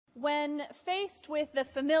When faced with the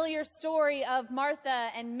familiar story of Martha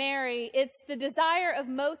and Mary, it's the desire of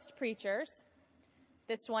most preachers,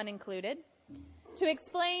 this one included, to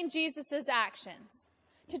explain Jesus' actions,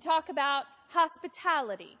 to talk about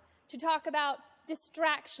hospitality, to talk about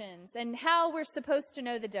distractions and how we're supposed to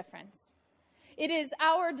know the difference. It is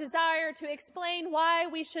our desire to explain why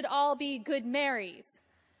we should all be good Marys,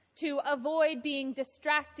 to avoid being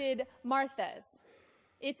distracted Marthas.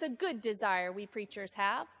 It's a good desire we preachers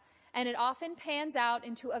have, and it often pans out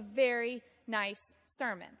into a very nice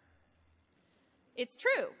sermon. It's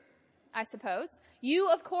true, I suppose. You,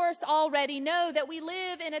 of course, already know that we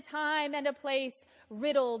live in a time and a place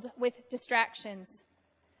riddled with distractions.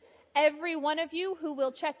 Every one of you who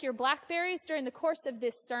will check your Blackberries during the course of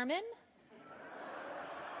this sermon,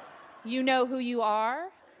 you know who you are.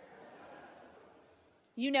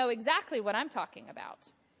 You know exactly what I'm talking about.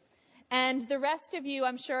 And the rest of you,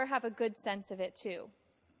 I'm sure, have a good sense of it too.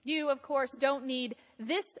 You, of course, don't need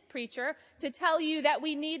this preacher to tell you that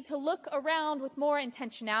we need to look around with more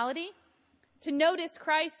intentionality, to notice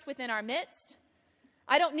Christ within our midst.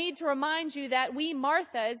 I don't need to remind you that we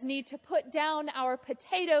Marthas need to put down our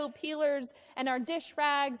potato peelers and our dish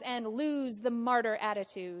rags and lose the martyr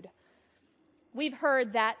attitude. We've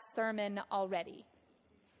heard that sermon already.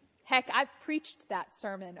 Heck, I've preached that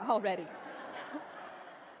sermon already.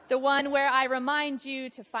 The one where I remind you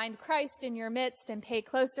to find Christ in your midst and pay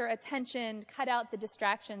closer attention, cut out the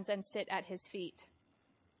distractions, and sit at his feet.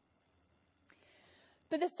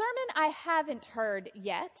 But the sermon I haven't heard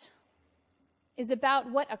yet is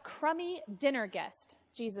about what a crummy dinner guest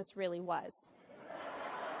Jesus really was.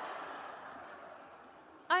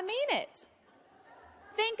 I mean it.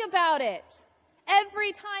 Think about it.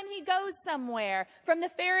 Every time he goes somewhere, from the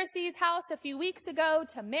Pharisees' house a few weeks ago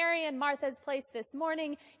to Mary and Martha's place this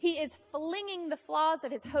morning, he is flinging the flaws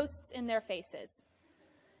of his hosts in their faces.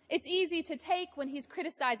 It's easy to take when he's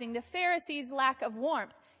criticizing the Pharisees' lack of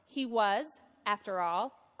warmth. He was, after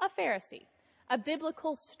all, a Pharisee, a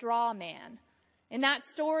biblical straw man. In that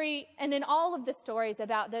story, and in all of the stories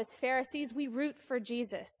about those Pharisees, we root for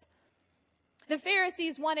Jesus. The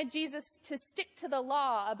Pharisees wanted Jesus to stick to the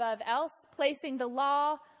law above else, placing the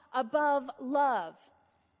law above love,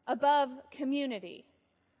 above community.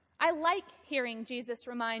 I like hearing Jesus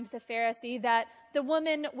remind the Pharisee that the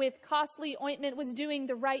woman with costly ointment was doing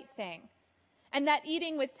the right thing, and that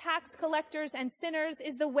eating with tax collectors and sinners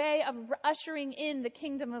is the way of ushering in the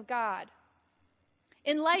kingdom of God.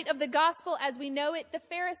 In light of the gospel as we know it, the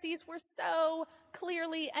Pharisees were so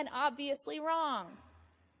clearly and obviously wrong.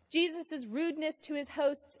 Jesus' rudeness to his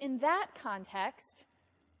hosts in that context,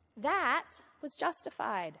 that was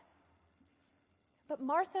justified. But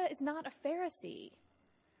Martha is not a Pharisee.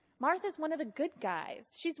 Martha's one of the good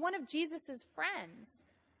guys. She's one of Jesus' friends.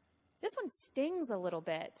 This one stings a little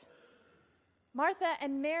bit. Martha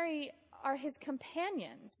and Mary are his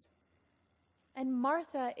companions. And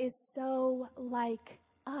Martha is so like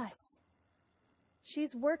us.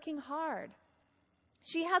 She's working hard.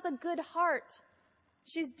 She has a good heart.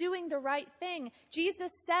 She's doing the right thing.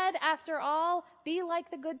 Jesus said, after all, be like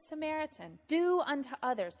the Good Samaritan. Do unto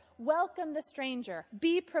others. Welcome the stranger.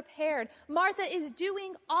 Be prepared. Martha is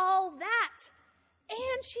doing all that.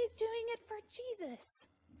 And she's doing it for Jesus.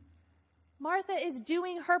 Martha is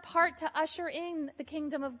doing her part to usher in the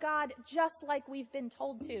kingdom of God just like we've been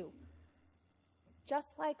told to.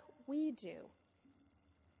 Just like we do.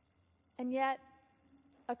 And yet,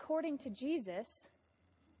 according to Jesus,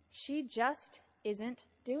 she just isn't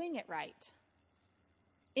doing it right.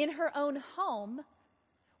 In her own home,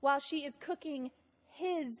 while she is cooking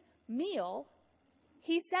his meal,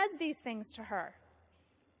 he says these things to her.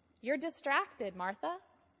 You're distracted, Martha.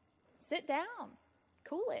 Sit down.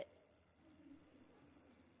 Cool it.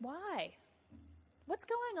 Why? What's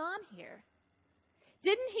going on here?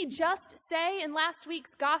 Didn't he just say in last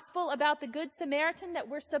week's gospel about the Good Samaritan that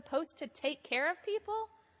we're supposed to take care of people?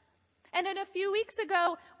 And then a few weeks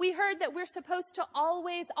ago, we heard that we're supposed to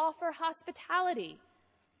always offer hospitality.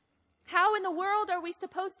 How in the world are we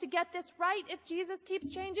supposed to get this right if Jesus keeps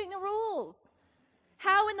changing the rules?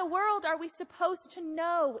 How in the world are we supposed to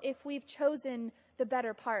know if we've chosen the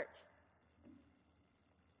better part?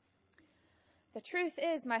 The truth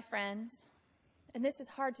is, my friends, and this is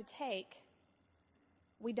hard to take,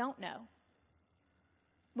 we don't know.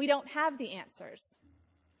 We don't have the answers.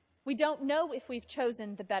 We don't know if we've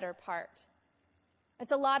chosen the better part.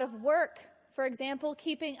 It's a lot of work, for example,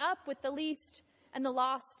 keeping up with the least and the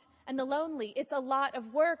lost and the lonely. It's a lot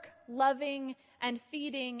of work loving and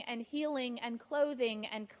feeding and healing and clothing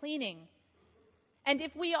and cleaning. And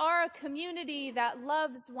if we are a community that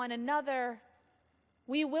loves one another,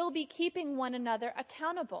 we will be keeping one another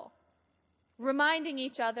accountable, reminding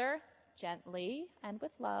each other, gently and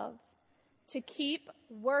with love, to keep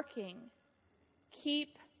working,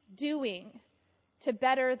 keep doing, to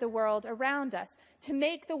better the world around us, to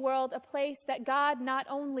make the world a place that God not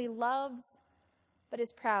only loves, but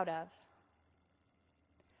is proud of.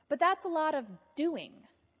 But that's a lot of doing,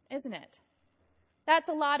 isn't it? That's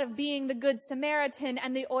a lot of being the Good Samaritan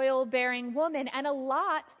and the oil-bearing woman, and a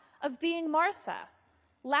lot of being Martha,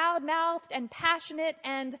 loud-mouthed and passionate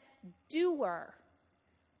and doer.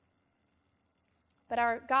 But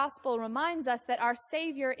our gospel reminds us that our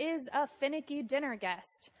Savior is a finicky dinner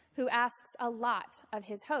guest who asks a lot of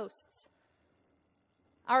his hosts.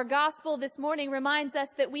 Our gospel this morning reminds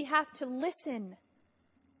us that we have to listen,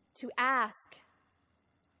 to ask.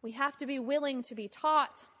 We have to be willing to be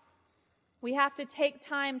taught. We have to take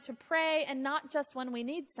time to pray, and not just when we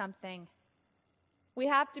need something. We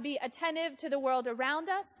have to be attentive to the world around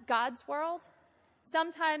us, God's world,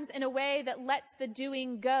 sometimes in a way that lets the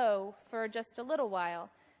doing go for just a little while.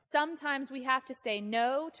 Sometimes we have to say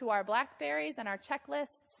no to our blackberries and our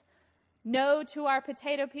checklists, no to our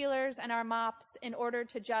potato peelers and our mops in order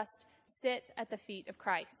to just sit at the feet of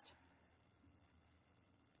Christ.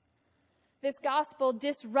 This gospel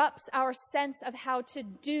disrupts our sense of how to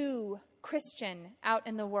do Christian out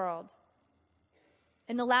in the world.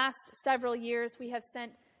 In the last several years, we have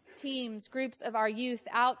sent teams, groups of our youth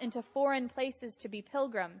out into foreign places to be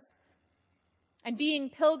pilgrims. And being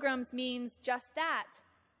pilgrims means just that,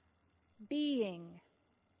 being.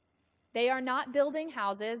 They are not building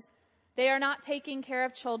houses. They are not taking care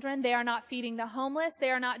of children. They are not feeding the homeless.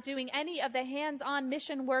 They are not doing any of the hands-on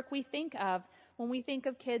mission work we think of when we think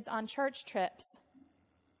of kids on church trips.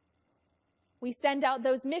 We send out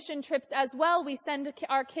those mission trips as well. We send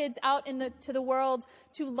our kids out to the world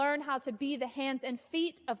to learn how to be the hands and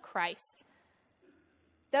feet of Christ.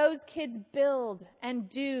 Those kids build and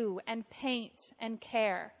do and paint and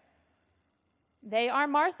care. They are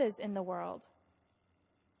Marthas in the world.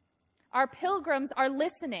 Our pilgrims are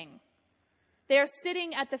listening. They are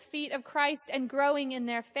sitting at the feet of Christ and growing in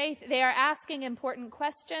their faith. They are asking important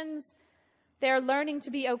questions. They are learning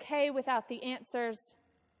to be okay without the answers.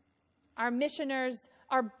 Our missioners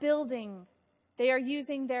are building. They are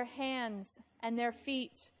using their hands and their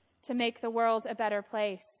feet to make the world a better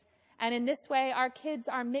place. And in this way, our kids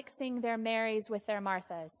are mixing their Marys with their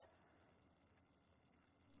Marthas.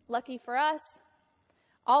 Lucky for us,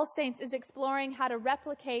 All Saints is exploring how to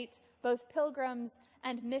replicate both pilgrims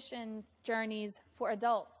and mission journeys for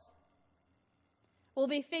adults. We'll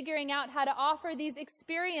be figuring out how to offer these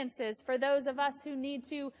experiences for those of us who need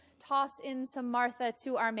to toss in some Martha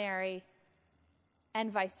to our Mary,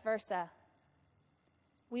 and vice versa.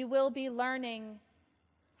 We will be learning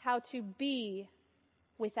how to be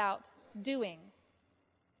without doing.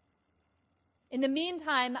 In the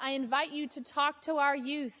meantime, I invite you to talk to our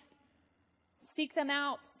youth. Seek them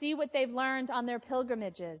out. See what they've learned on their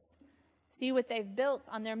pilgrimages. See what they've built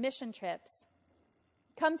on their mission trips.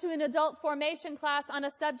 Come to an adult formation class on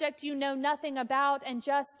a subject you know nothing about and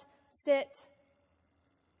just sit,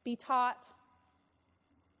 be taught.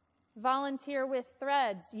 Volunteer with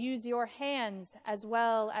threads. Use your hands as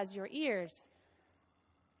well as your ears.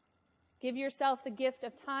 Give yourself the gift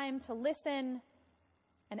of time to listen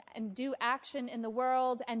and do action in the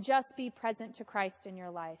world, and just be present to Christ in your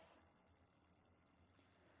life.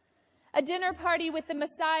 A dinner party with the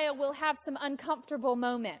Messiah will have some uncomfortable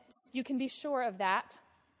moments. You can be sure of that.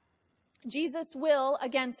 Jesus will,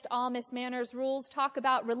 against all Miss Manners' rules, talk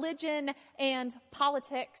about religion and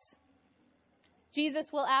politics.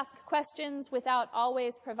 Jesus will ask questions without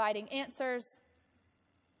always providing answers.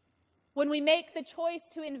 When we make the choice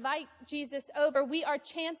to invite Jesus over, we are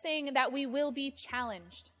chancing that we will be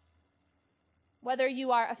challenged. Whether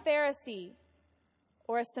you are a Pharisee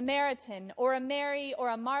or a Samaritan or a Mary or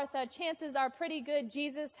a Martha, chances are pretty good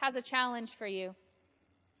Jesus has a challenge for you.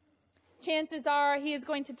 Chances are he is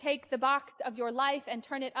going to take the box of your life and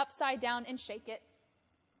turn it upside down and shake it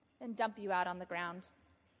and dump you out on the ground.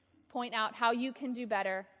 Point out how you can do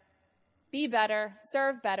better, be better,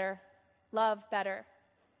 serve better, love better.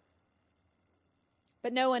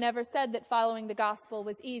 But no one ever said that following the gospel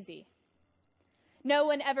was easy. No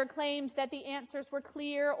one ever claimed that the answers were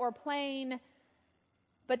clear or plain,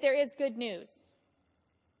 but there is good news.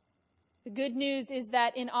 The good news is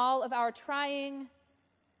that in all of our trying,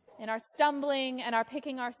 in our stumbling and our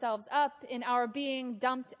picking ourselves up, in our being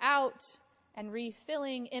dumped out and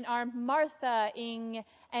refilling, in our Martha-ing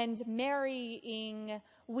and Mary-ing,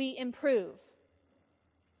 we improve.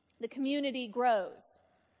 The community grows.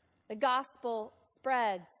 The gospel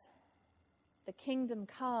spreads. The kingdom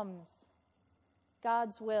comes.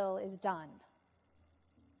 God's will is done.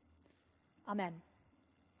 Amen.